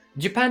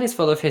Japan is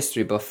full of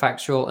history, both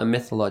factual and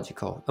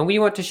mythological, and we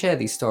want to share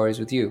these stories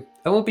with you.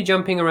 And we'll be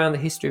jumping around the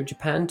history of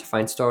Japan to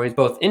find stories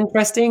both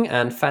interesting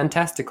and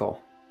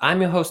fantastical.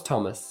 I'm your host,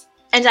 Thomas.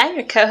 And I'm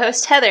your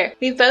co-host, Heather.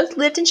 We've both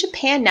lived in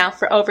Japan now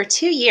for over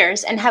 2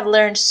 years and have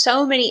learned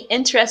so many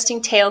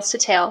interesting tales to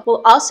tell.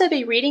 We'll also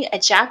be reading a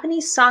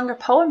Japanese song or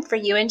poem for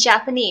you in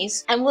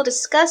Japanese, and we'll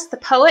discuss the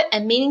poet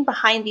and meaning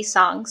behind these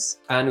songs.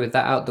 And with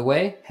that out the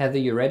way, Heather,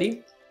 you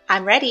ready?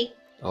 I'm ready.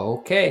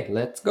 Okay,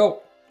 let's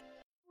go.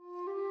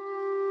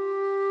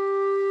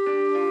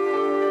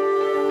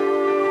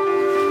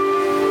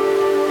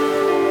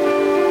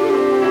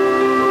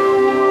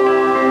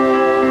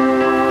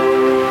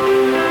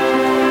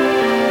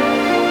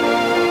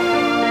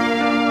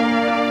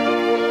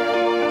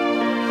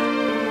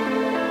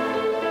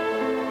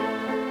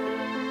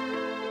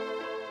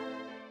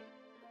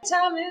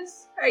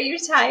 Thomas, are you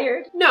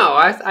tired? No,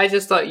 I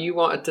just thought you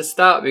wanted to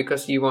start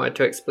because you wanted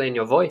to explain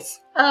your voice.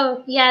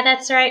 Oh, yeah,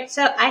 that's right.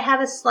 So I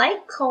have a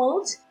slight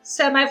cold.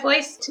 So my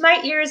voice, to my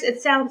ears, it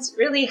sounds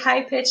really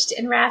high-pitched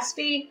and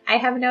raspy. I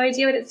have no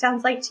idea what it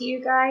sounds like to you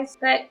guys,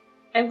 but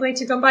I'm going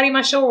to gambari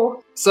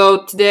masho.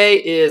 So today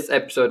is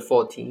episode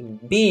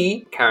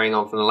 14B, carrying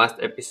on from the last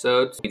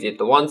episode. We did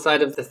the one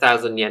side of the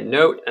 1,000 yen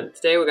note, and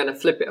today we're going to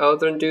flip it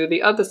over and do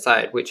the other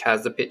side, which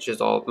has the pictures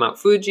of Mount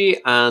Fuji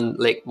and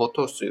Lake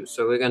Motosu.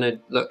 So we're going to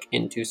look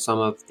into some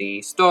of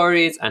the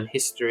stories and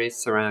histories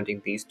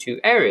surrounding these two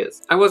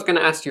areas. I was going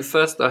to ask you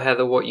first though,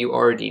 Heather, what you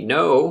already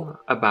know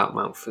about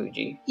Mount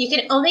Fuji. You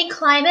can only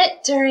climb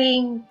it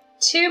during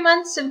 2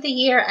 months of the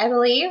year, I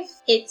believe.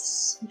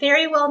 It's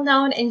very well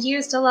known and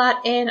used a lot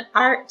in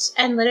art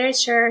and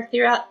literature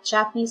throughout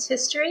Japanese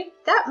history.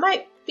 That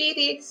might be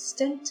the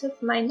extent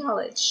of my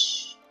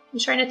knowledge. I'm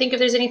trying to think if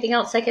there's anything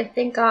else I can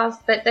think of,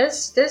 but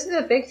those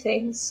are the big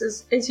things.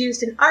 It's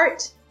used in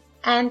art,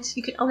 and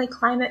you can only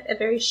climb it a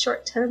very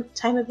short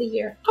time of the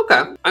year.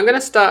 Okay, I'm going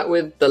to start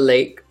with the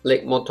Lake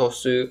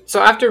Motosu.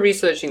 So after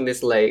researching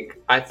this lake,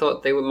 I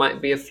thought there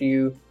might be a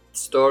few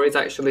stories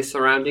actually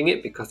surrounding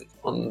it because it's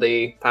on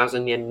the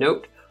 1,000 yen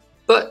note,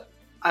 but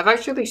I've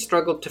actually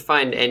struggled to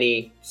find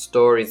any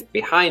stories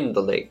behind the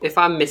lake. If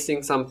I'm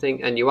missing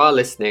something and you are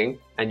listening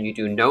and you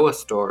do know a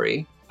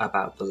story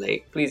about the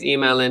lake, please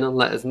email in and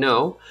let us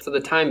know. For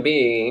the time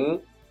being,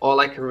 all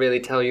I can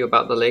really tell you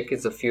about the lake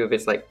is a few of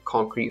its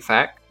concrete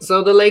facts.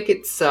 So the lake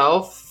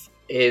itself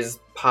is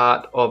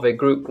part of a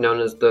group known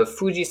as the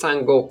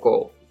Fujisan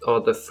Goko, or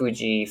the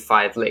Fuji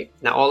 5 Lake.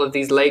 Now all of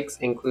these lakes,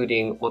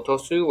 including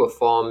Motosu, were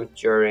formed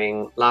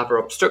during lava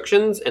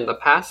obstructions in the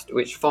past,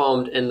 which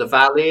formed in the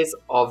valleys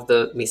of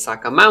the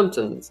Misaka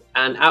Mountains.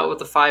 And out of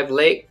the 5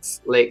 lakes,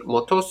 Lake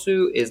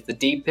Motosu is the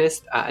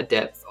deepest at a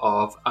depth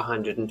of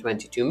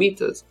 122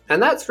 meters.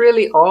 And that's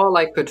really all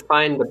I could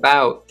find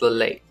about the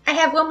lake. I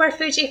have one more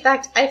Fuji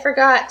fact I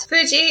forgot.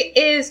 Fuji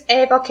is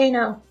a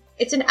volcano.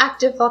 It's an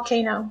active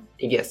volcano.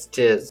 Yes, it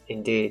is,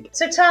 indeed.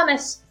 So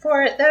Thomas,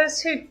 for those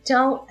who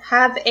don't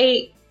have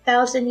a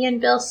 1,000 yen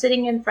bill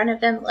sitting in front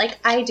of them like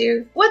I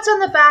do, what's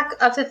on the back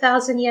of the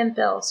 1,000 yen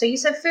bill? So you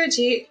said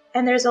Fuji,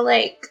 and there's a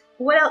lake.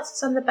 What else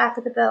is on the back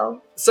of the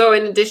bill? So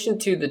in addition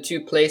to the two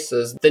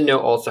places, the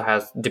note also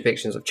has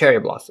depictions of cherry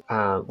blossom,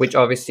 which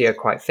obviously are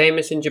quite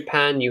famous in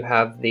Japan. You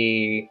have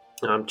the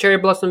cherry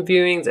blossom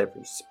viewings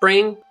every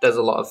spring. There's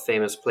a lot of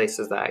famous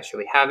places that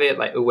actually have it,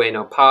 like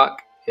Ueno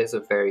Park is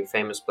a very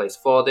famous place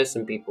for this,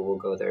 and people will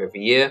go there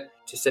every year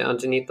to sit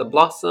underneath the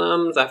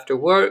blossoms after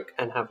work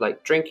and have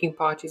drinking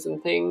parties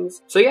and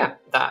things. So yeah,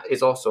 that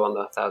is also on the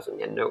 1,000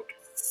 yen note.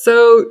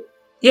 So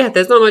yeah,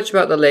 there's not much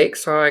about the lake,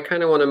 so I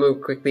kind of want to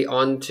move quickly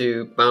on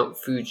to Mount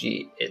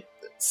Fuji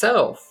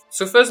itself.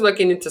 So first,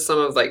 looking into some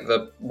of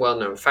the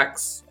well-known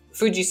facts.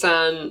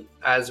 Fujisan,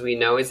 as we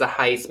know, is the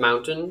highest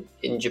mountain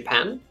in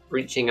Japan,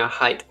 reaching a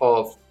height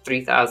of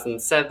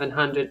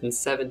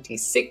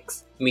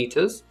 3,776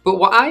 meters. But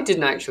what I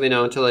didn't actually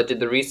know until I did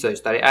the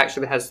research, that it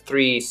actually has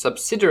 3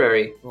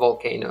 subsidiary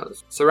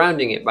volcanoes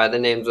surrounding it by the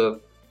names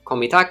of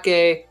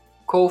Komitake,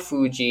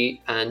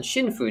 Kofuji, and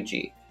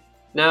Shinfuji.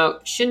 Now,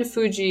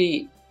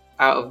 Shinfuji,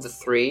 out of the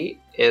 3,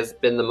 has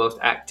been the most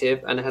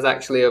active and has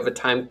actually over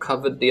time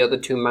covered the other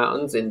 2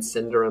 mountains in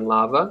cinder and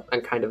lava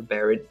and kind of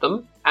buried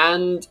them.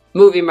 And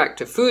moving back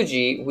to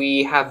Fuji,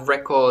 we have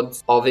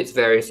records of its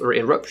various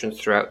eruptions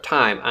throughout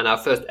time, and our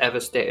first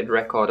ever stated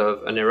record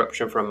of an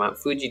eruption from Mount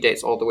Fuji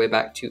dates all the way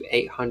back to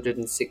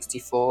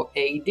 864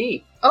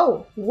 AD.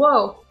 Oh,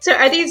 whoa. So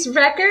are these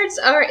records,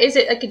 or is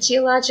it a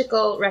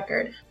geological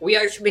record? We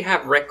actually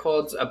have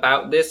records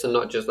about this, and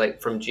not just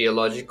from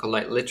geological,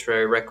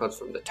 literary records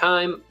from the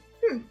time.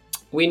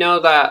 We know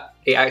that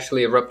it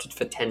actually erupted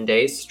for 10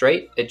 days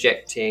straight,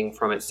 ejecting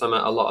from its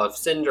summit a lot of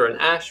cinder and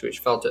ash, which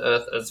fell to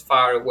earth as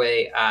far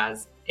away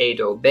as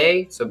Edo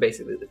Bay, so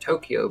basically the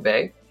Tokyo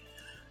Bay.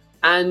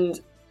 And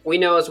we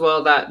know as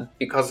well that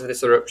because of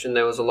this eruption,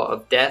 there was a lot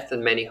of death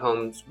and many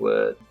homes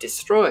were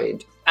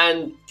destroyed.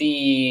 And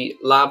the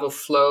lava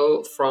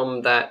flow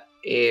from that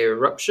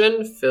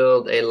eruption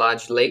filled a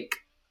large lake,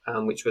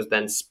 which was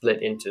then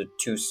split into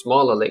 2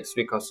 smaller lakes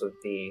because of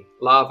the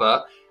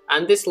lava.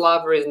 And this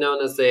lava is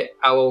known as the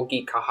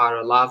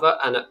Aogi-Kahara lava,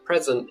 and at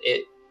present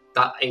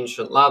that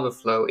ancient lava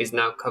flow is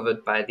now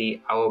covered by the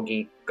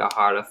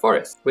Aogi-Gahara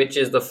forest, which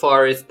is the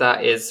forest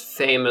that is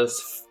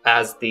famous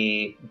as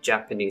the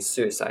Japanese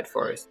suicide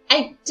forest.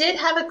 I did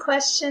have a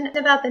question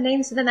about the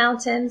names of the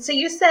mountains. So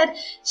you said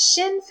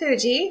Shin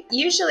Fuji.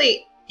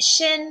 Usually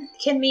Shin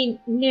can mean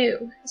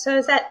new. So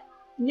is that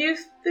new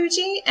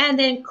Fuji? And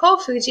then Ko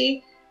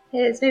Fuji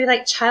is maybe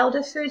like child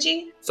of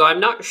Fuji? So I'm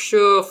not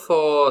sure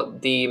for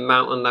the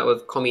mountain that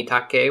was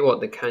Komitake what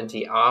the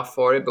kanji are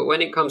for it, but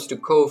when it comes to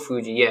Ko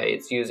Fuji, yeah,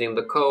 it's using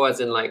the Ko as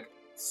in like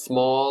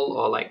small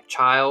or like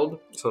child,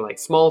 so like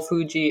small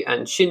Fuji,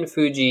 and Shin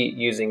Fuji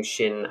using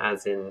Shin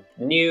as in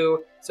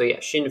new. So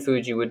yeah, Shin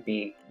Fuji would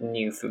be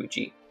new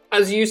Fuji.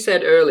 As you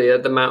said earlier,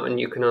 the mountain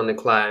you can only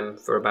climb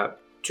for about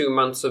 2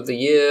 months of the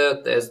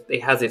year.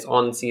 It has its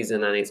on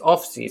season and its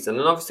off season,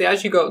 and obviously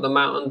as you go up the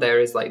mountain there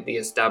is like the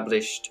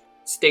established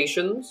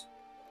stations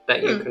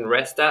that you can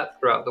rest at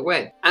throughout the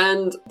way.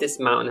 And this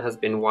mountain has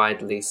been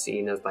widely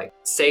seen as like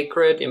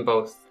sacred in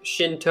both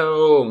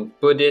Shinto,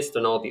 Buddhist,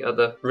 and all the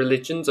other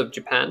religions of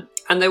Japan.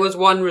 And there was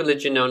one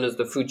religion known as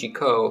the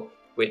Fujiko,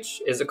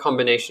 which is a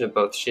combination of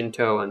both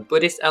Shinto and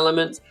Buddhist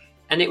elements.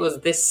 And it was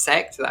this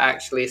sect that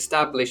actually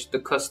established the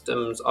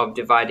customs of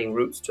dividing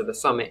routes to the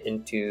summit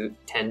into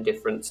 10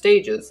 different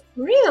stages.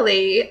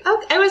 Really?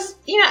 Okay. I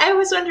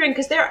was wondering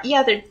because there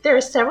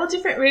are several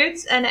different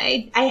routes, and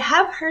I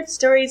have heard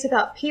stories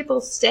about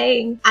people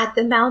staying at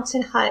the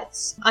mountain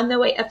huts on the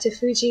way up to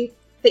Fuji.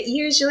 That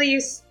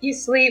usually you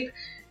sleep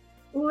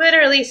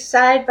literally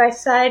side by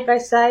side by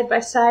side by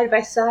side by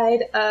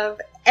side of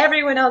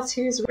everyone else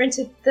who's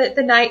rented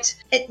the night.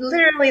 It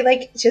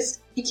literally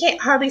you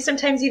can't hardly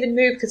sometimes even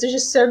move because there's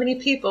just so many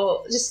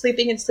people just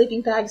sleeping in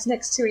sleeping bags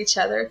next to each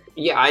other.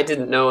 Yeah, I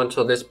didn't know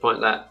until this point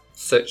that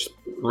such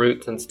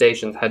routes and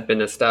stations had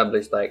been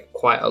established like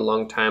quite a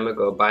long time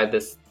ago by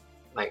this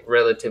like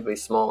relatively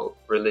small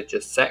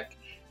religious sect.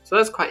 So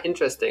that's quite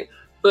interesting.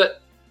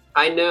 But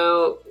I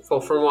know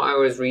from what I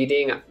was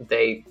reading,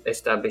 they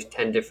established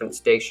 10 different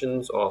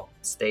stations or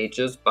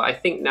stages, but I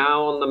think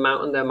now on the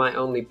mountain there might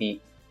only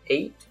be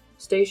 8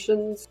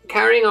 stations.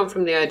 Carrying on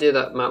from the idea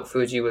that Mount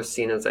Fuji was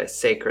seen as a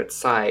sacred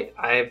site,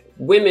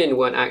 women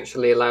weren't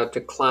actually allowed to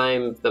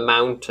climb the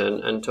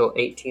mountain until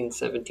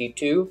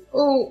 1872.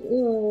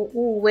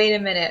 Wait a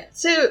minute.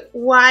 So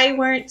why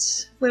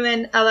weren't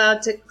women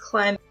allowed to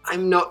climb?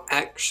 I'm not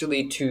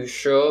actually too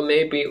sure.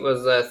 Maybe it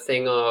was a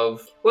thing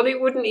of, well,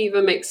 it wouldn't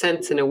even make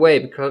sense in a way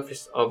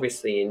because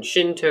obviously in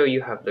Shinto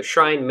you have the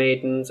shrine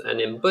maidens and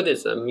in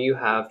Buddhism you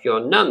have your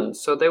nuns.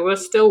 So there were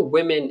still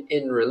women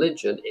in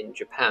religion in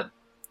Japan.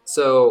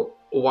 So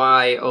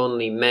why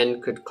only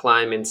men could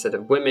climb instead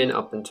of women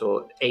up until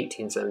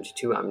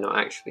 1872, I'm not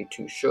actually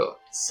too sure.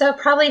 So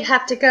probably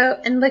have to go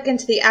and look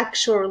into the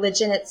actual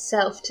religion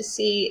itself to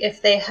see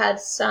if they had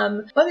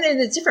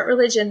the different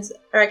religions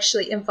are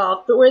actually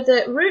involved, but were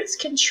the routes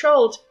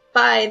controlled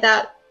by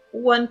that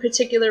one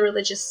particular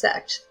religious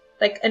sect,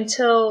 like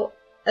until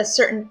a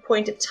certain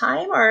point of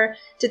time, or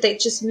did they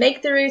just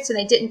make the routes and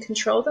they didn't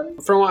control them?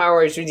 From what I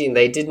was reading,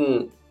 they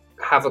didn't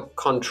have a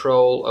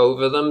control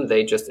over them.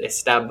 They just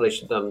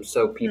established them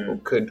so people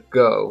could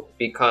go,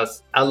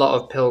 because a lot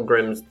of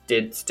pilgrims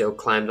did still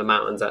climb the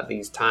mountains at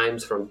these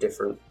times from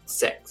different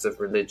sects of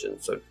religion.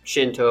 So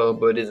Shinto,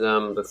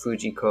 Buddhism, the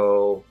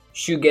Fujiko,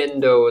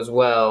 Shugendo as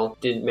well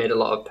made a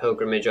lot of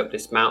pilgrimage up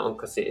this mountain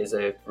because it is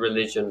a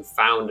religion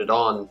founded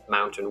on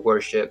mountain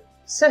worship.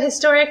 So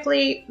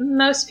historically,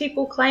 most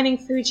people climbing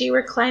Fuji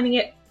were climbing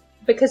it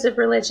because of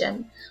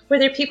religion. Were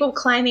there people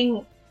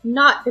climbing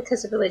not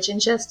because of religion,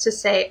 just to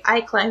say,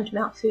 I climbed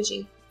Mount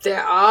Fuji?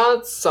 There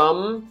are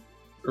some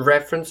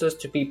references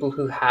to people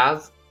who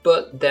have,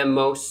 but they're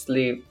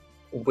mostly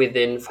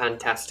within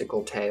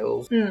fantastical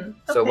tales. Okay.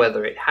 So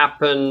whether it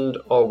happened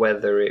or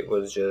whether it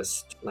was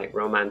just like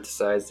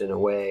romanticized in a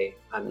way,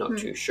 I'm not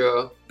too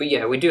sure. But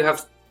yeah, we do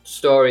have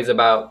stories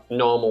about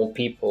normal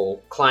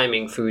people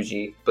climbing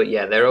Fuji, but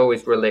yeah, they're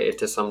always related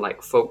to some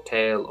like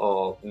folktale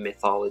or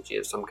mythology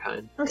of some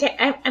kind. Okay,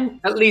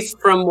 I'm at least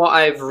from what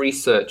I've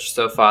researched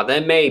so far.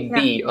 There may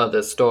be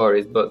other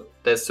stories, but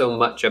there's so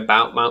much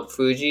about Mount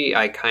Fuji,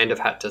 I kind of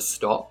had to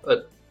stop at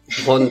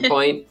one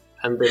point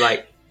and be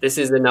like, this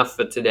is enough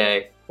for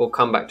today. We'll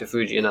come back to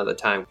Fuji another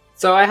time.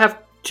 So I have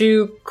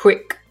 2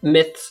 quick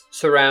myths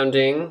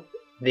surrounding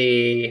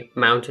the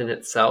mountain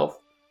itself.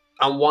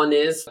 And one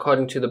is,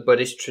 according to the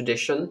Buddhist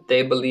tradition,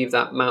 they believe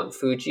that Mount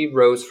Fuji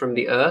rose from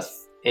the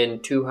earth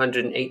in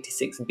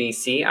 286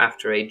 BC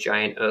after a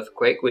giant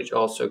earthquake, which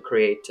also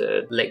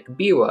created Lake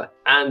Biwa.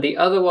 And the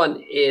other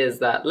one is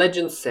that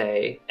legends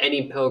say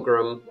any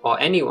pilgrim, or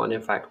anyone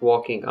in fact,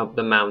 walking up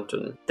the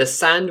mountain, the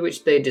sand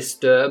which they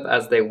disturb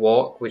as they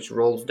walk, which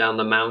rolls down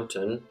the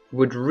mountain,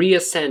 would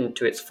reascend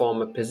to its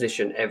former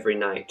position every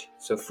night.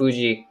 So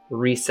Fuji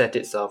reset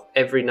itself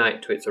every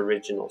night to its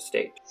original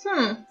state.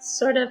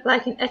 Sort of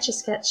like an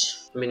Etch-a-Sketch.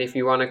 I mean, if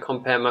you want to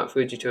compare Mount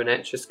Fuji to an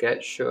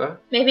Etch-a-Sketch, sure.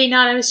 Maybe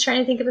not, I was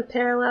trying to think of a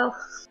parallel.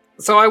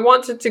 So I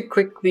wanted to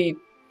quickly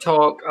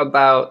talk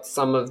about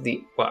some of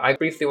the... Well, I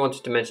briefly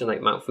wanted to mention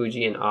like Mount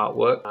Fuji and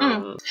artwork.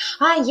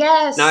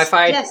 Yes. Now, if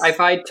yes.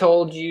 I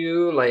told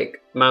you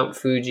like Mount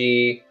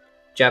Fuji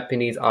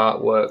Japanese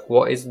artwork,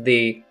 what is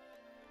the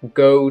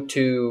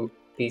go-to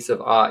piece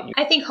of art?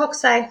 I think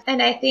Hokusai,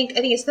 and I think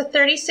it's the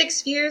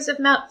 36 views of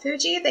Mount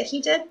Fuji that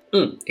he did.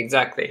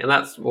 Exactly, and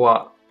that's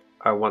what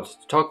I wanted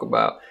to talk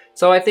about.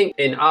 So I think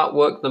in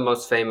artwork, the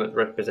most famous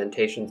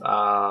representations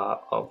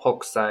are of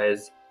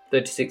Hokusai's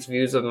 36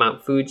 views of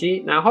Mount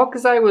Fuji. Now,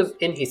 Hokusai was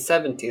in his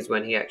 70s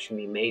when he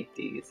actually made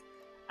these.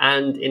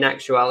 And in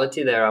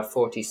actuality, there are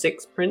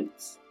 46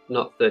 prints,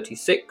 not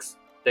 36.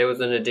 There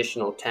was an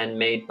additional 10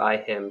 made by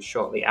him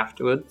shortly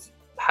afterwards.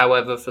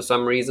 However, for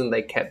some reason,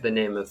 they kept the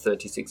name of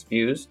 36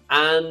 views.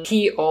 And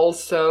he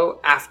also,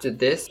 after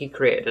this, he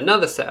created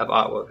another set of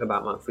artwork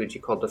about Mount Fuji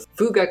called the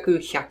Fugaku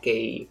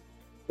Hyakei,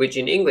 which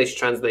in English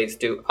translates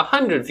to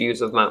 100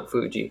 views of Mount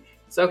Fuji.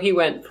 So he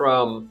went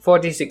from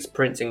 46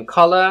 prints in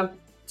color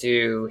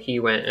to he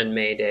went and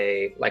made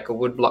a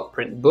woodblock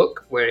print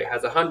book where it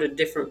has 100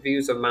 different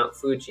views of Mount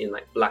Fuji in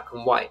like black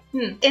and white.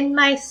 In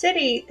my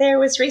city, there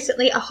was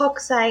recently a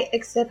Hokusai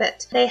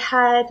exhibit. They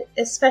had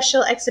a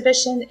special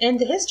exhibition in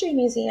the History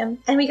Museum,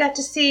 and we got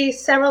to see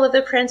several of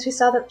the prints. We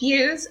saw the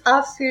views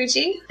of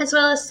Fuji, as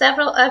well as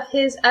several of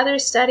his other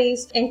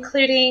studies,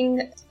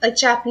 including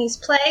Japanese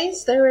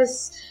plays. There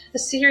was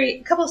a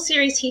couple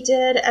series he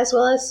did, as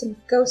well as some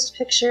ghost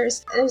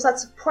pictures. There was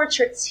lots of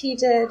portraits he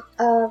did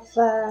of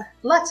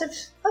lots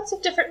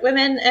of different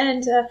women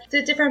and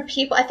the different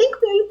people. I think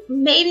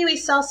maybe we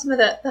saw some of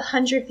the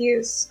 100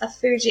 views of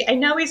Fuji. I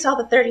know we saw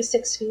the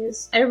 36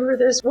 views. I remember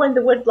there's one of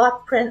the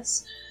woodblock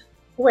prints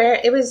where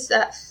it was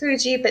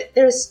Fuji, but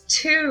there's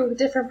two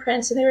different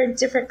prints and they were in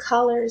different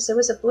colors. It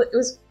was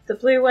the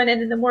blue one,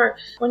 and then the more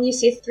when you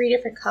see 3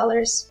 different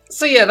colors.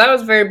 So yeah, that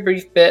was a very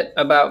brief bit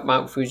about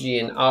Mount Fuji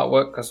and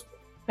artwork, because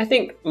I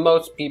think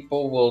most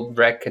people will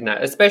recognize,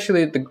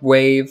 especially the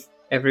wave.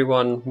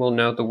 Everyone will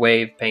know the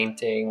wave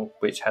painting,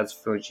 which has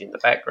Fuji in the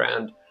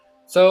background.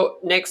 So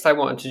next I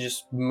wanted to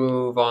just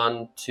move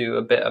on to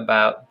a bit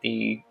about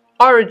the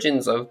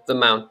origins of the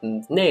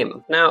mountain's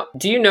name. Now,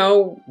 do you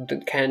know the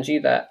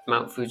kanji that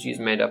Mount Fuji is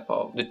made up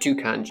of? The 2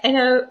 kanji? I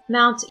know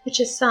Mount,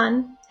 which is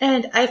sun,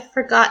 and I've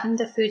forgotten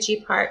the Fuji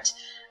part.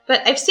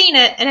 But I've seen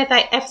it, and if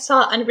I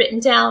saw it unwritten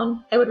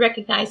down, I would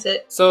recognize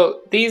it.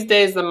 So these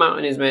days the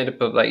mountain is made up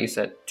of, like you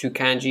said, 2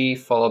 kanji,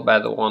 followed by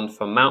the one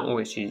for mountain,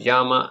 which is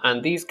Yama.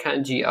 And these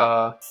kanji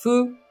are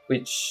Fu,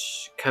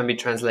 which can be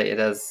translated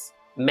as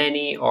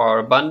many or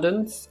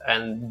abundance,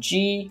 and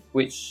Ji,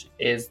 which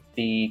is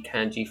the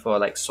kanji for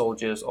like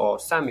soldiers or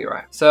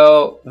samurai.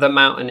 So the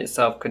mountain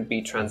itself could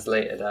be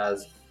translated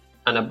as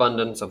an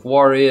abundance of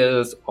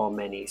warriors or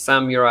many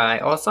samurai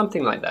or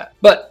something like that.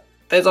 But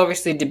there's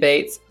obviously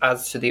debates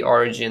as to the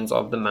origins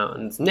of the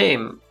mountain's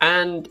name,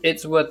 and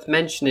it's worth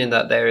mentioning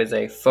that there is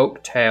a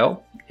folk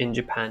tale in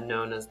Japan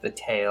known as the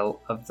Tale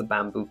of the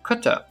Bamboo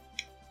Cutter,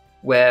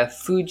 where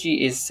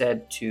Fuji is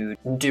said to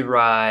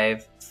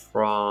derive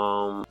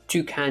from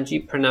 2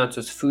 kanji pronounced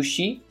as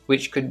Fushi,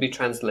 which could be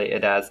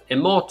translated as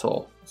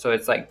immortal. So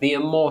it's like the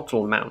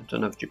immortal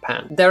mountain of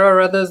Japan. There are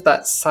others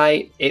that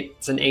cite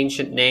it's an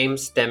ancient name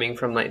stemming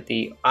from like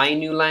the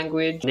Ainu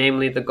language,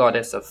 namely the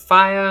goddess of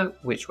fire,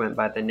 which went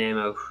by the name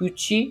of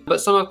Huchi.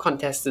 But some have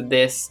contested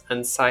this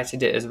and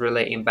cited it as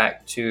relating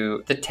back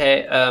to the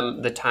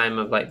time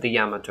of like the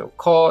Yamato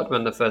court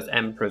when the first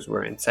emperors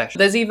were in session.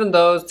 There's even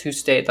those who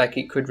state like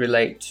it could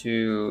relate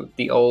to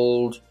the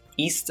old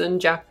Eastern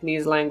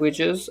Japanese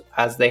languages,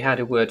 as they had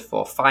a word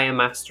for fire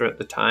master at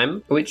the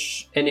time,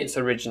 which in its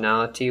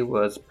originality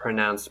was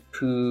pronounced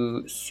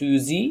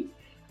Pu-suzi,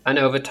 and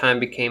over time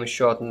became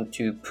shortened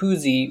to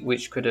Puzi,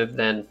 which could have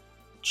then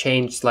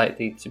changed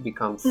slightly to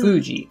become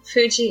Fuji.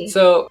 Fuji.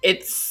 So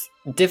it's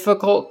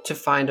difficult to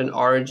find an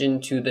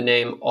origin to the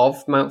name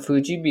of Mount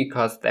Fuji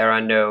because there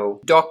are no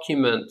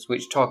documents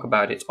which talk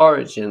about its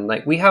origin.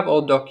 Like, we have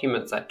old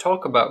documents that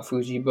talk about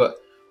Fuji, but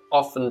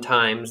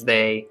oftentimes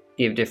they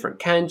give different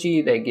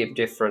kanji, they give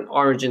different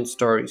origin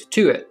stories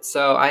to it.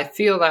 So I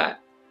feel that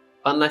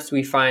unless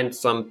we find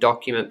some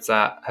documents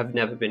that have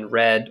never been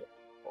read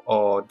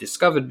or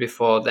discovered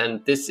before,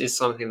 then this is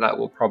something that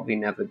will probably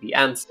never be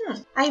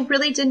answered. I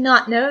really did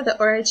not know the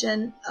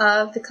origin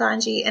of the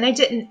kanji, and I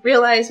didn't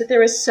realize that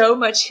there was so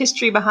much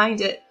history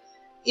behind it.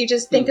 You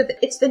just think of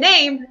it's the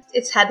name.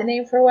 It's had the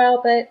name for a while,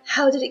 but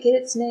how did it get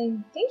its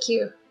name? Thank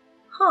you.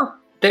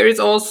 There is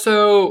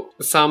also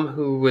some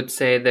who would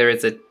say there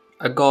is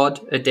a god,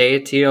 a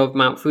deity of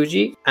Mount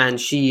Fuji, and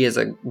she is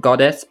a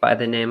goddess by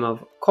the name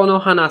of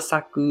Konohana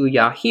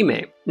Sakuya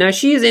Hime. Now,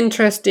 she is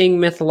interesting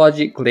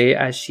mythologically,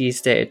 as she is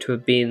stated to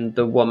have been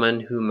the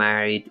woman who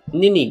married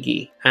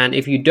Ninigi. And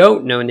if you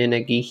don't know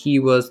Ninigi, he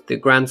was the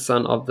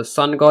grandson of the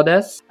sun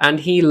goddess,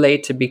 and he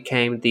later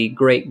became the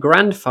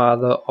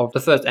great-grandfather of the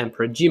first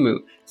Emperor Jimmu.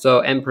 So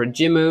Emperor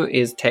Jimmu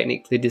is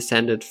technically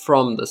descended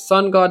from the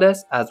sun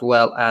goddess as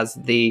well as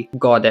the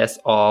goddess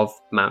of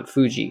Mount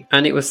Fuji.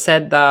 And it was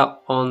said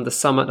that on the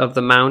summit of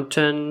the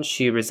mountain,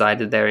 she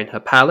resided there in her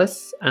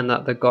palace, and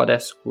that the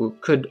goddess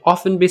could could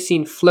often be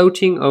seen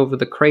floating over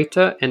the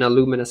crater in a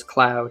luminous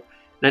cloud,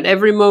 and at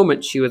every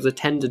moment she was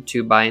attended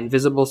to by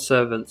invisible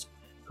servants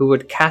who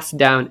would cast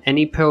down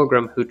any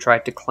pilgrim who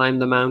tried to climb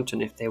the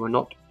mountain if they were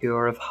not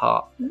pure of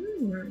heart.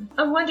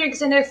 I'm wondering,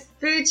 because I know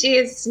Fuji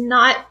is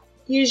not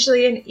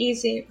usually an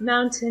easy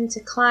mountain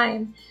to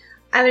climb.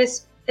 I would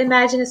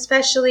imagine,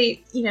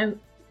 especially,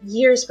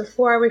 years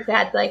before, we've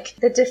had like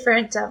the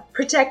different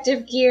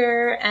protective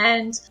gear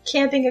and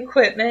camping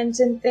equipment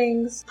and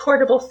things,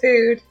 portable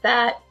food,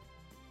 that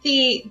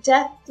the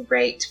death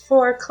rate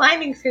for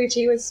climbing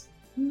Fuji was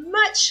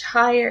much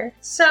higher.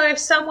 So if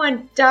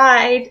someone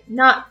died,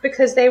 not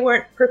because they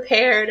weren't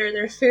prepared or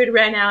their food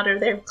ran out or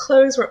their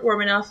clothes weren't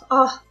warm enough,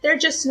 they're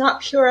just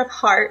not pure of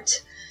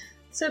heart.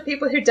 So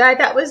people who died,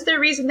 that was the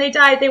reason they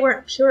died. They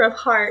weren't pure of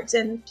heart.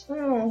 And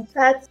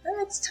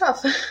that's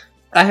tough.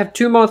 I have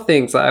 2 more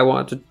things that I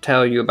want to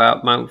tell you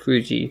about Mount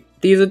Fuji.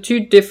 These are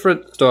 2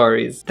 different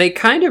stories. They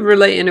kind of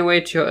relate in a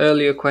way to your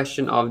earlier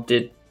question of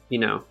did,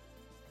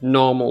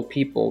 normal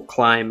people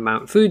climb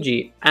Mount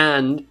Fuji?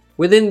 And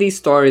within these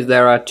stories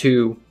there are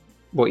 2,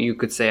 what you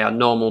could say are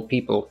normal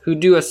people who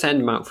do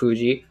ascend Mount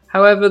Fuji.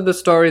 However, the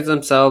stories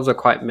themselves are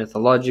quite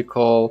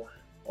mythological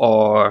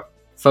or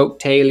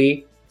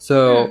folk-tale-y.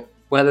 So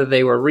whether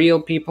they were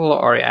real people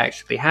or it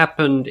actually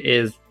happened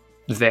is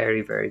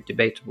very, very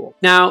debatable.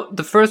 Now,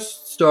 the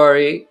first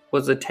story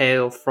was a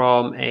tale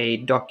from a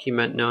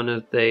document known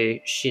as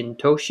the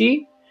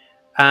Shintoshi,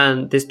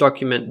 and this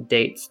document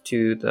dates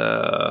to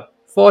the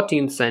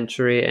 14th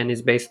century and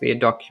is basically a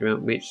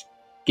document which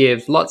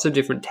gives lots of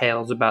different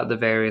tales about the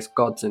various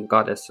gods and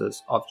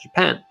goddesses of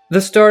Japan.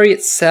 The story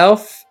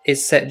itself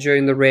is set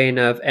during the reign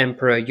of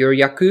Emperor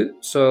Yuryaku,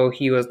 so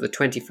he was the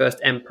 21st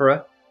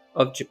emperor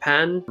of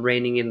Japan,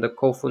 reigning in the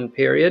Kofun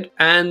period,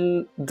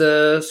 and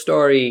the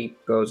story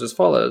goes as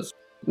follows.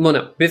 Well,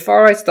 no,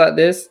 before I start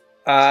this,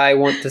 I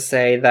want to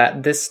say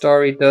that this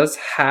story does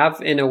have,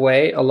 in a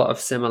way, a lot of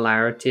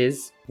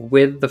similarities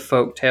with the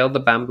folktale The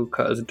Bamboo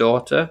Cutter's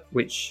Daughter,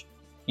 which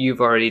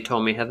you've already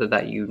told me, Heather,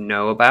 that you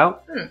know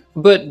about.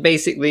 But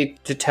basically,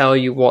 to tell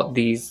you what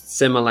these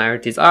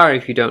similarities are,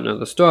 if you don't know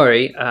the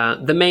story,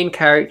 the main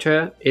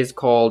character is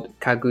called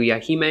Kaguya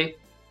Hime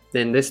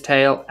in this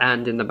tale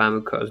and in The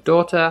Bamboo Cutter's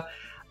Daughter,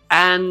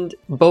 and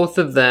both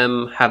of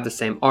them have the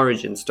same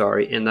origin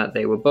story in that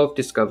they were both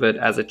discovered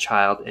as a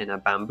child in a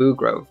bamboo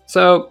grove.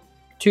 So,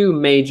 2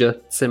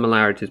 major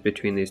similarities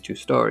between these 2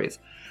 stories.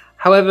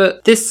 However,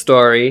 this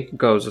story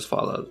goes as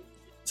follows.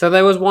 So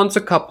there was once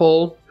a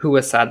couple who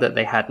were sad that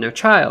they had no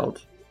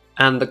child,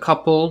 and the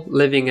couple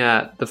living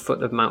at the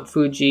foot of Mount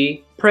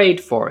Fuji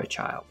prayed for a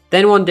child.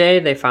 Then one day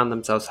they found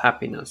themselves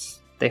happiness.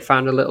 They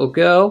found a little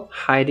girl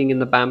hiding in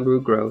the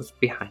bamboo groves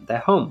behind their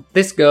home.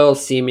 This girl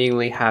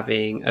seemingly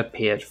having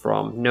appeared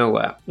from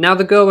nowhere. Now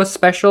the girl was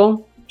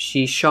special,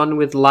 she shone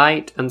with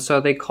light, and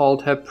so they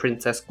called her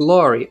Princess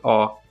Glory,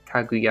 or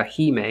Kaguya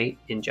Hime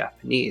in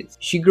Japanese.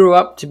 She grew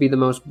up to be the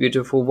most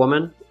beautiful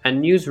woman, and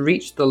news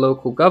reached the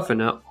local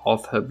governor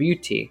of her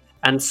beauty.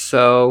 And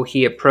so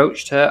he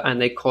approached her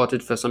and they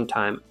courted for some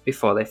time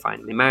before they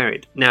finally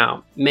married.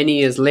 Now, many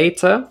years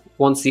later,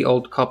 once the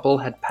old couple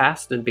had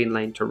passed and been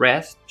laid to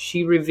rest,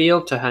 she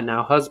revealed to her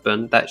now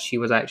husband that she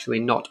was actually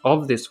not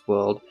of this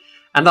world,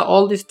 and that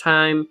all this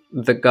time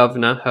the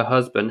governor, her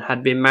husband,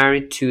 had been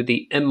married to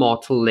the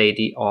immortal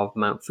lady of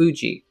Mount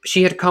Fuji.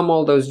 She had come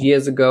all those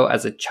years ago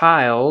as a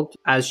child,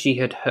 as she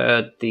had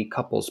heard the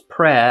couple's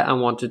prayer and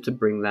wanted to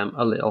bring them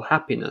a little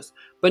happiness.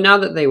 But now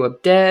that they were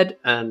dead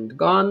and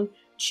gone,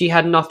 she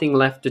had nothing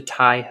left to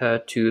tie her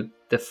to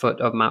the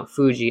foot of Mount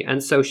Fuji,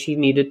 and so she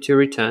needed to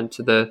return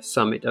to the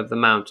summit of the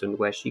mountain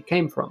where she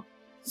came from.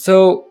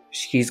 So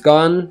she's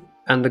gone,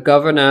 and the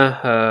governor,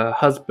 her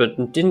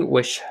husband, didn't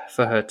wish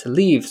for her to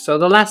leave. So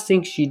the last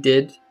thing she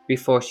did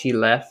before she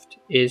left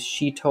is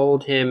she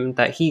told him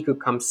that he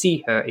could come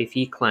see her if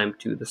he climbed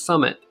to the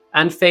summit.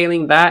 And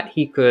failing that,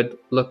 he could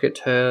look at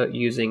her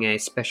using a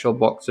special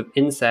box of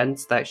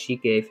incense that she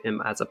gave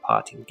him as a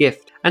parting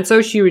gift. And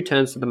so she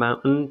returns to the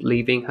mountain,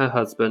 leaving her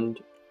husband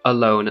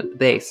alone at the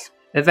base.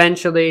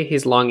 Eventually,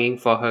 his longing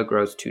for her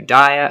grows too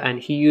dire, and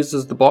he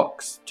uses the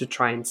box to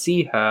try and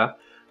see her,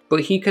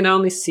 but he can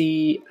only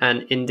see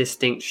an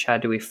indistinct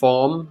shadowy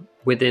form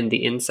within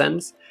the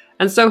incense,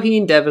 and so he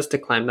endeavors to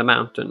climb the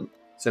mountain.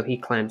 So he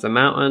climbs a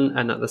mountain,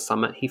 and at the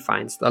summit he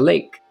finds the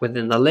lake.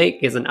 Within the lake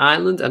is an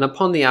island, and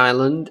upon the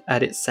island,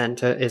 at its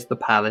center, is the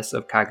palace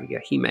of Kaguya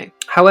Hime.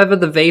 However,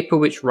 the vapor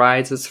which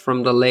rises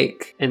from the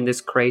lake in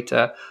this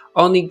crater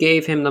only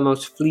gave him the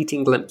most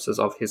fleeting glimpses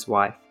of his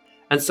wife.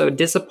 And so,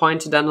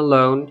 disappointed and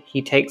alone,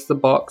 he takes the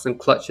box and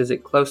clutches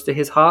it close to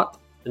his heart,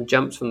 and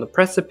jumps from the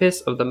precipice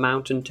of the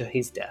mountain to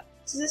his death.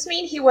 Does this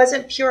mean he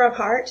wasn't pure of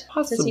heart?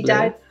 Possibly. Since he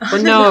died?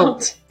 But no,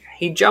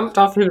 he jumped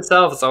off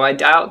himself, so I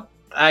doubt,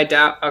 like,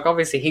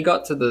 obviously he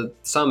got to the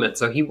summit,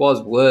 so he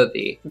was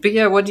worthy. But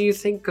yeah, what do you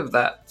think of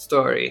that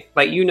story?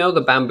 Like, you know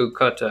the bamboo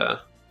cutter,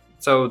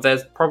 so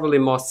there's probably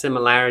more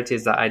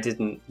similarities that I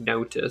didn't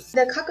notice.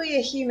 The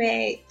Kaguya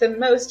Hime, the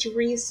most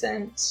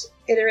recent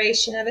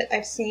iteration of it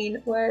I've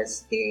seen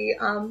was the,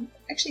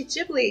 actually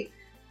Ghibli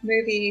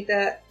movie,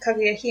 the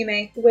Kaguya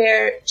Hime,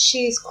 where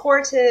she's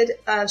courted,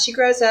 she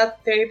grows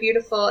up very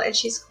beautiful, and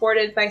she's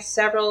courted by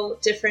several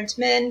different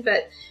men,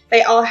 but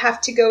they all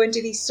have to go and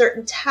do these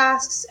certain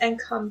tasks and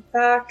come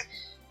back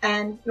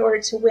and in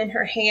order to win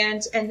her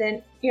hand, and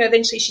then,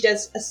 eventually she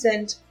does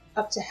ascend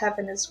up to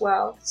heaven as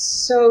well.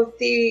 So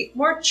the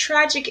more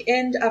tragic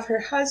end of her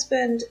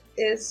husband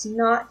is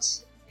not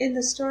in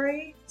the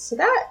story. So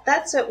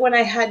that's one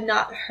I had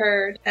not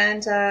heard.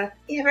 And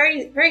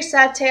very, very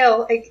sad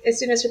tale. Like, as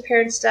soon as her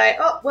parents die,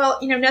 oh, well,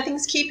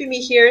 nothing's keeping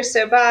me here,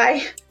 so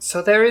bye.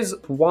 So there is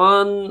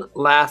one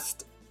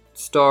last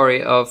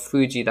story of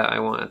Fuji that I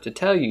wanted to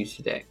tell you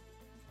today.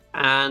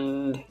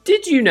 And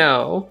did you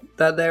know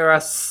that there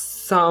are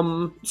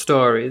some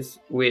stories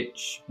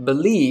which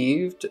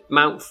believed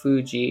Mount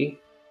Fuji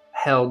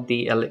held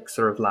the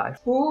elixir of life?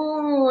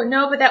 Ooh,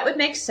 no, but that would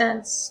make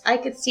sense. I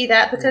could see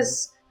that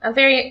because a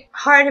very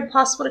hard,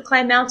 impossible to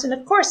climb mountain,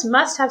 of course,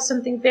 must have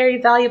something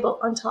very valuable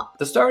on top.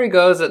 The story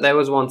goes that there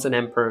was once an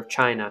emperor of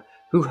China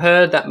who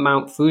heard that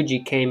Mount Fuji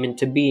came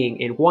into being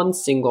in one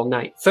single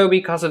night. So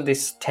because of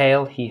this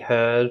tale he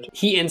heard,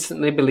 he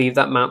instantly believed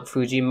that Mount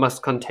Fuji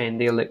must contain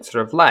the elixir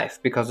of life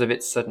because of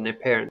its sudden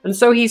appearance. And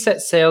so he set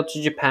sail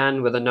to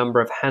Japan with a number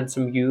of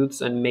handsome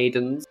youths and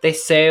maidens. They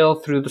sail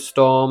through the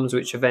storms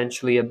which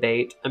eventually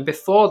abate, and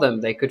before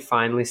them they could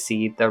finally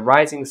see the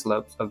rising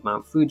slopes of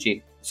Mount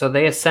Fuji. So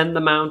they ascend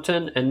the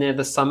mountain, and near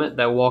the summit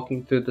they're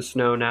walking through the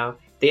snow now.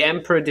 The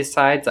emperor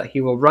decides that he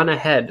will run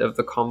ahead of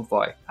the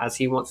convoy, as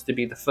he wants to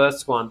be the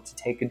first one to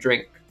take a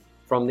drink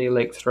from the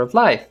elixir of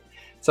life,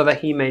 so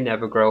that he may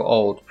never grow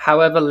old.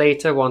 However,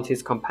 later, once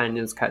his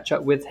companions catch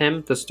up with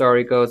him, the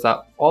story goes that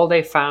all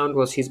they found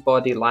was his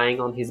body lying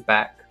on his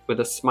back, with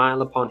a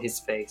smile upon his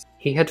face.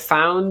 He had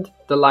found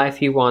the life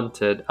he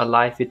wanted, a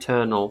life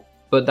eternal,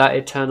 but that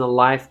eternal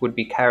life would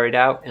be carried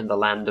out in the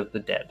land of the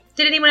dead.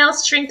 Did anyone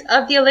else drink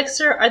of the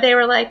elixir, or they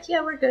were like,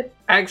 yeah, we're good?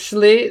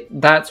 Actually,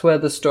 that's where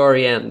the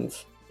story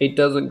ends. It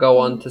doesn't go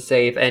on to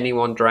say if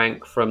anyone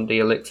drank from the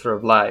elixir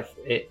of life.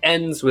 It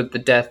ends with the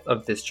death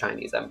of this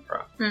Chinese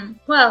emperor.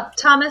 Well,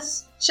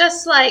 Thomas,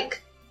 just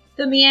like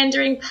the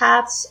meandering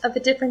paths of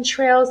the different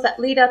trails that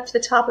lead up to the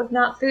top of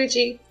Mount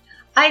Fuji,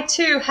 I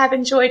too have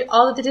enjoyed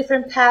all of the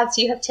different paths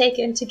you have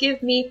taken to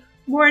give me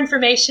more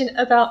information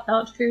about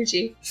Mount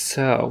Fuji.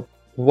 So,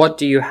 what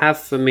do you have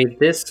for me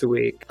this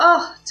week?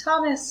 Oh,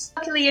 Thomas.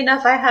 Luckily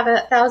enough, I have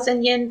a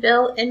 1,000 yen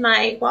bill in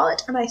my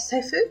wallet, or my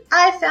saifu.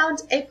 I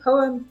found a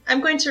poem. I'm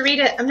going to read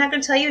it. I'm not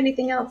going to tell you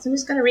anything else. I'm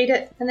just going to read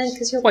it, and then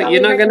because you'll probably What,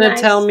 you're not going to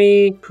recognize... tell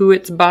me who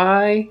it's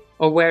by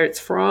or where it's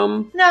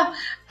from? No,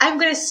 I'm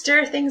going to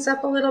stir things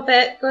up a little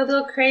bit, go a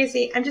little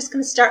crazy. I'm just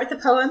going to start with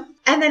the poem,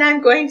 and then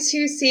I'm going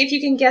to see if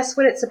you can guess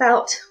what it's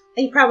about.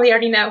 You probably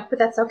already know, but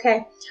that's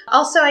okay.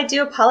 Also, I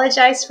do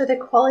apologize for the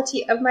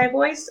quality of my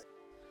voice.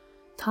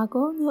 田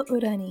子の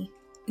裏に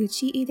打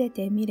ち入れ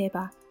てみれ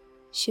ば、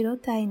白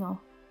鯛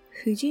の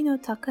富士の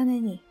高根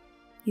に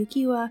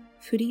雪は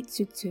降り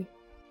つつ。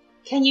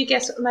Can you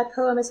guess what my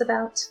poem is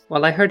about?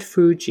 Well, I heard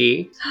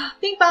Fuji.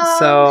 Bing bong!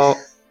 So,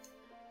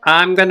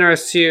 I'm going to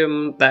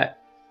assume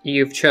that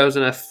you've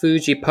chosen a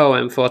Fuji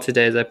poem for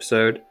today's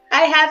episode.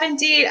 I have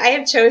indeed. I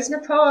have chosen a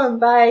poem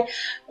by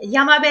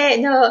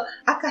Yamabe no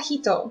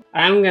Akahito.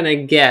 I'm gonna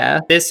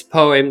guess this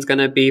poem's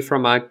gonna be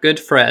from our good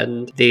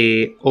friend,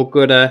 the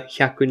Ogura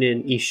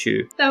Hyakunin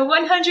Isshu. The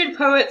 100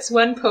 poets,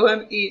 one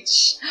poem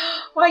each.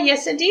 Why,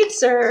 yes indeed,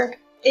 sir.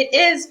 It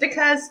is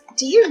because,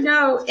 do you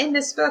know, in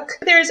this book,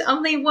 there is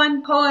only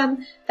one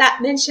poem that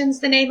mentions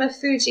the name of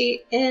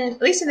Fuji,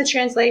 at least in the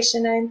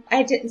translation.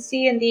 I didn't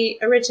see in the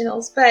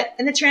originals, but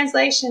in the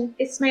translation,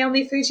 it's my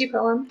only Fuji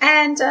poem.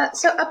 And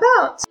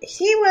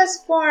he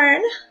was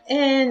born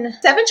in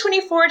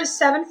 724 to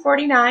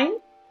 749.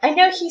 I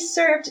know he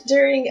served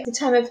during the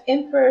time of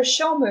Emperor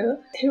Shomu,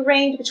 who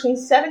reigned between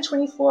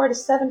 724 to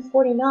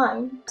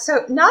 749.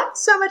 So not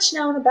so much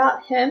known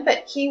about him,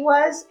 but he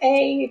was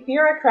a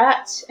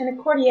bureaucrat and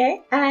a courtier,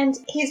 and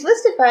he's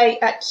listed by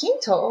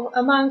Kinto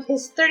among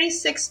his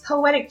 36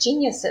 poetic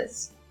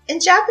geniuses. In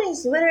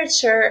Japanese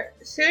literature,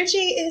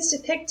 Fuji is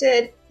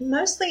depicted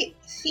mostly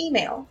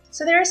female.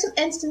 So there are some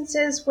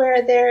instances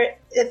where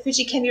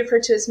Fuji can be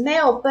referred to as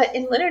male, but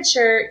in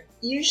literature,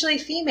 usually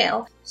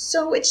female.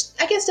 So which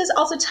I guess does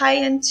also tie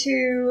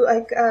into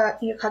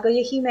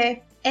Kaguya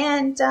Hime.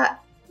 And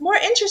more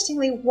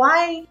interestingly,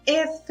 why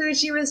if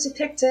Fuji was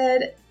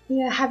depicted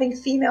having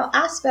female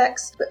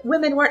aspects, but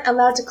women weren't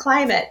allowed to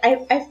climb it?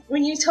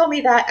 When you told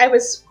me that, I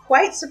was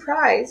quite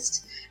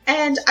surprised.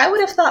 And I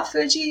would have thought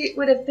Fuji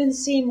would have been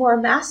seen more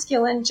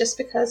masculine just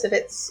because of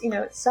its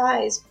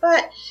size.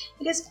 But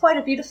it is quite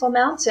a beautiful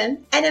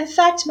mountain. And in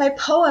fact, my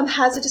poem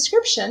has a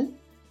description.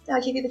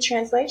 I'll give you the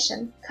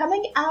translation.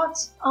 Coming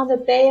out on the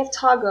Bay of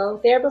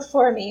Tago, there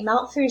before me,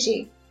 Mount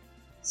Fuji.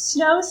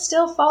 Snow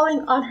still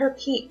falling on her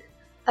peak,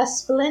 a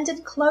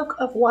splendid cloak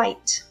of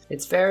white.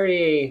 It's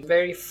very,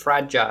 very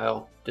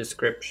fragile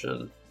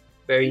description.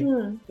 Very,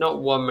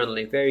 not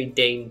womanly, very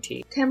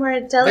dainty. Kind of more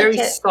Very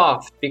delicate.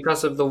 soft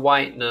because of the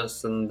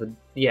whiteness and the,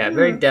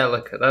 very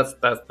delicate. That's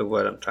the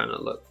word I'm trying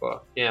to look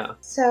for. Yeah.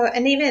 So,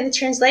 and even in the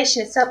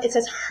translation itself, it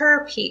says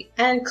her peak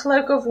and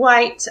cloak of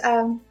white.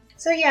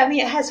 So yeah, I mean,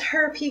 it has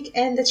her peak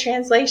in the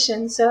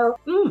translation. So,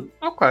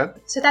 Okay.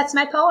 so that's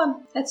my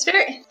poem. That's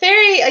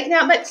very like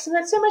not so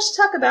much to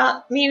talk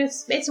about. I mean,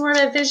 it's more of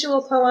a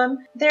visual poem.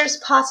 There's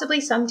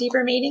possibly some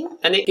deeper meaning.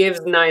 And it gives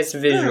nice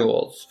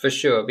visuals for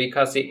sure,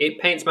 because it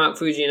paints Mount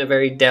Fuji in a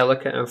very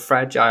delicate and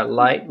fragile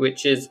light,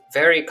 which is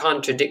very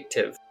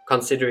contradictive,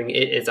 considering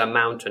it is a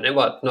mountain. And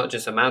well, not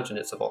just a mountain,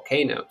 it's a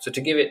volcano. So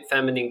to give it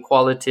feminine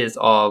qualities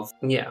of,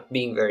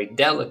 being very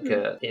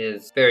delicate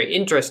is very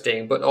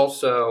interesting. But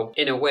also,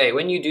 in a way,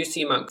 when you do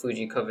see Mount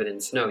Fuji covered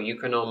in snow, you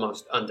can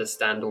almost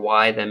understand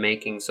why they're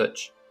making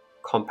such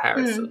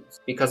comparisons.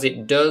 Because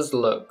it does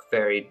look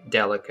very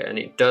delicate and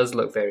it does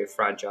look very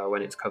fragile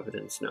when it's covered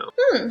in snow.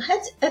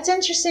 That's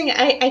interesting.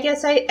 I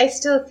guess I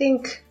still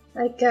think...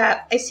 Like,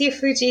 I see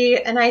Fuji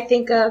and I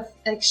think of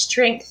like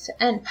strength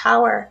and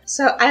power.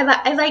 So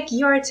I like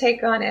your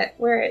take on it,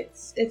 where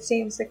it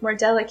seems like more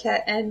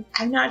delicate, and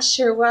I'm not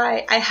sure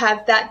why I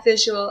have that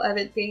visual of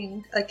it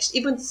being like,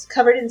 even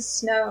covered in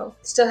snow,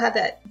 still have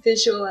that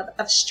visual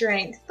of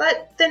strength.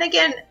 But then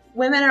again,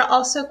 women are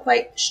also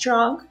quite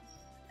strong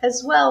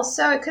as well.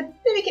 So it could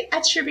maybe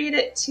attribute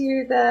it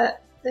to the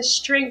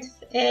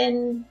strength of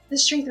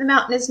the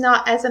mountain is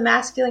not as a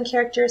masculine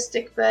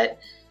characteristic, but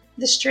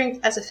the strength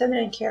as a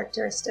feminine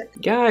characteristic.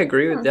 Yeah, I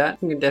agree with that.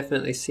 You can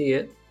definitely see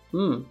it.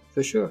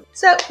 For sure.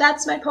 So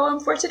that's my poem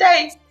for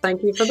today.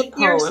 Thank you for the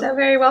poem. You're so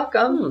very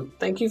welcome.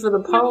 Thank you for the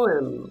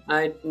poem.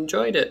 I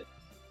enjoyed it.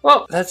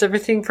 Well, that's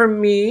everything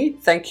from me.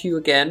 Thank you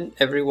again,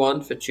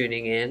 everyone, for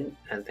tuning in,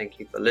 and thank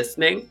you for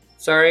listening.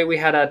 Sorry we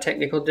had our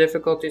technical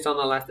difficulties on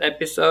the last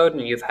episode,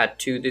 and you've had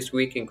 2 this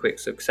week in quick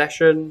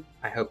succession.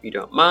 I hope you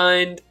don't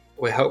mind.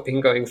 We're hoping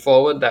going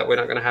forward that we're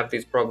not going to have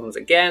these problems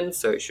again,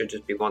 so it should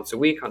just be once a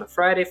week on a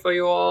Friday for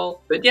you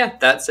all. But yeah,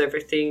 that's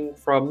everything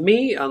from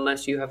me,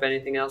 unless you have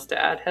anything else to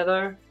add,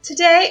 Heather.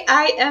 Today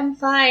I am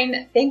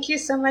fine. Thank you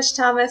so much,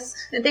 Thomas.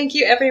 And thank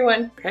you,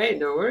 everyone. Okay,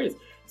 no worries.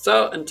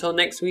 So until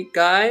next week,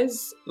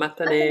 guys,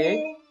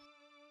 matane.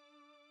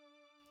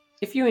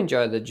 If you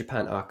enjoy the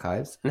Japan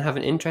Archives and have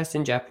an interest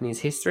in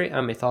Japanese history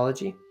and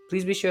mythology,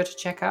 please be sure to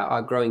check out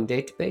our growing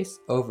database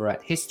over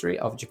at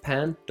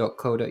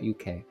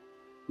historyofjapan.co.uk.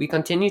 We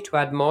continue to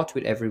add more to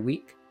it every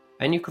week,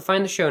 and you can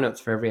find the show notes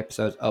for every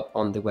episode up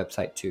on the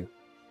website too.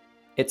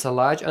 It's a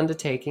large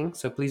undertaking,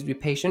 so please be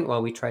patient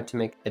while we try to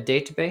make a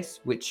database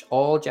which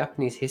all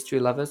Japanese history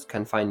lovers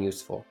can find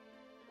useful.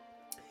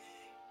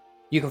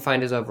 You can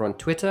find us over on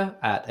Twitter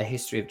at A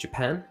History of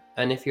Japan,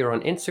 and if you're on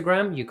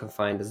Instagram, you can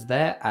find us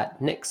there at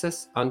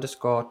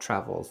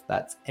Nexus_Travels.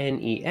 That's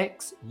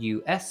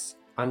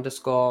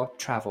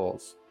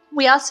NEXUS_Travels.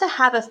 We also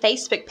have a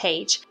Facebook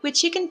page,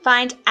 which you can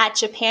find at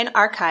Japan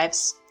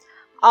Archives.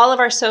 All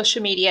of our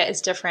social media is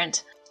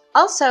different.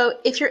 Also,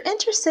 if you're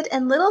interested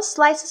in little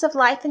slices of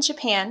life in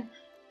Japan,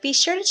 be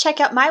sure to check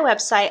out my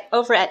website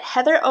over at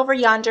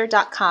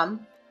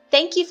heatheroveryonder.com.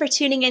 Thank you for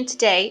tuning in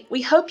today.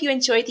 We hope you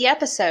enjoyed the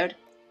episode.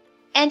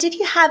 And if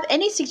you have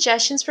any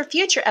suggestions for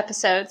future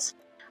episodes,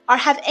 or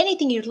have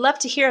anything you'd love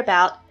to hear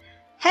about,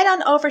 head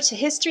on over to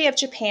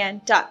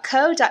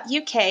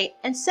historyofjapan.co.uk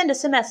and send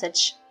us a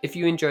message. If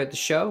you enjoyed the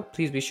show,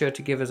 please be sure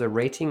to give us a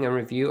rating and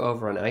review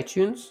over on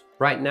iTunes.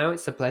 Right now,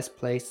 it's the best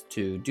place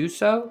to do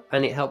so,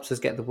 and it helps us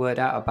get the word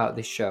out about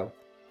this show.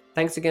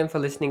 Thanks again for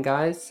listening,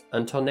 guys.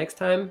 Until next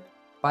time,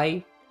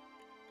 bye.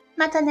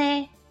 Mata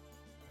ne!